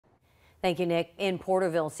Thank you, Nick. In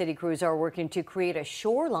Porterville, city crews are working to create a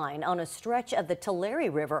shoreline on a stretch of the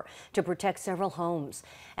Tule River to protect several homes.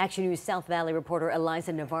 Action News South Valley reporter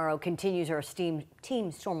Eliza Navarro continues our team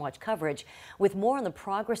Stormwatch coverage with more on the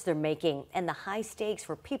progress they're making and the high stakes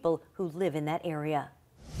for people who live in that area.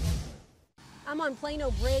 I'm on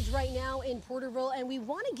Plano Bridge right now in Porterville, and we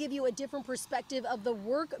want to give you a different perspective of the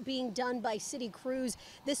work being done by city crews.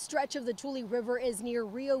 This stretch of the Tule River is near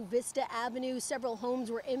Rio Vista Avenue. Several homes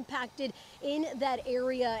were impacted in that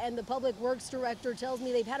area, and the Public Works Director tells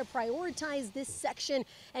me they've had to prioritize this section,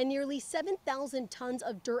 and nearly 7,000 tons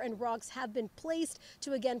of dirt and rocks have been placed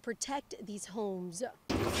to again protect these homes.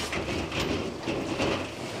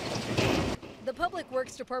 The Public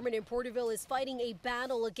Works Department in Porterville is fighting a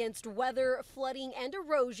battle against weather, flooding, and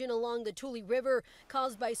erosion along the Tule River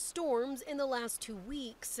caused by storms in the last 2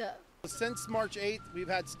 weeks. Since March 8th, we've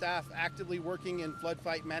had staff actively working in flood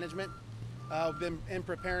fight management. We've been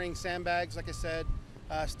preparing sandbags, like I said,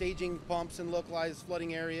 staging pumps in localized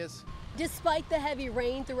flooding areas. Despite the heavy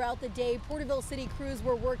rain throughout the day, Porterville city crews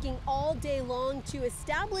were working all day long to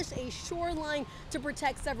establish a shoreline to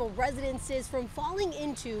protect several residences from falling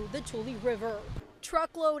into the Tule River.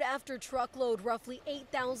 Truckload after truckload, roughly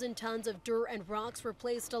 8,000 tons of dirt and rocks were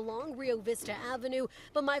placed along Rio Vista Avenue,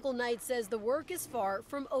 but Michael Knight says the work is far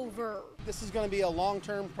from over. This is going to be a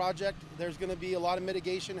long-term project. There's going to be a lot of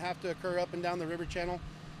mitigation have to occur up and down the river channel.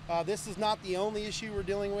 This is not the only issue we're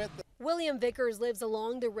dealing with. William Vickers lives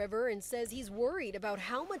along the river and says he's worried about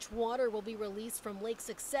how much water will be released from Lake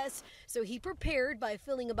Success, so he prepared by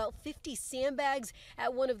filling about 50 sandbags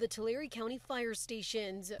at one of the Tulare County fire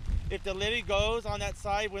stations. If the levee goes on that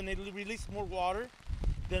side when they release more water,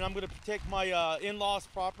 then I'm going to protect my in-laws'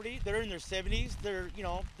 property. They're in their 70s.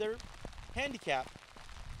 They're handicapped,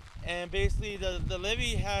 and basically the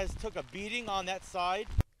levee has took a beating on that side.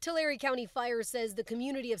 Tulare County Fire says the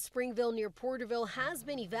community of Springville near Porterville has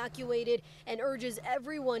been evacuated and urges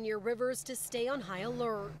everyone near rivers to stay on high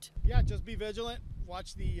alert. Yeah, just be vigilant.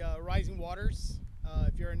 Watch the rising waters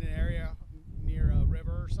if you're in an area near a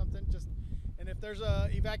river or something. And if there's a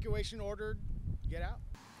evacuation ordered, get out.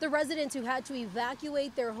 The residents who had to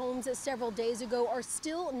evacuate their homes several days ago are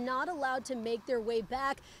still not allowed to make their way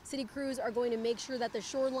back. City crews are going to make sure that the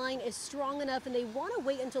shoreline is strong enough, and they want to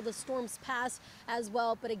wait until the storms pass as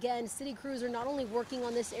well. But again, city crews are not only working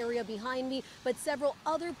on this area behind me, but several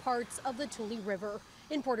other parts of the Tule River.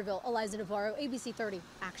 In Porterville, Eliza Navarro, ABC 30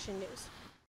 Action News.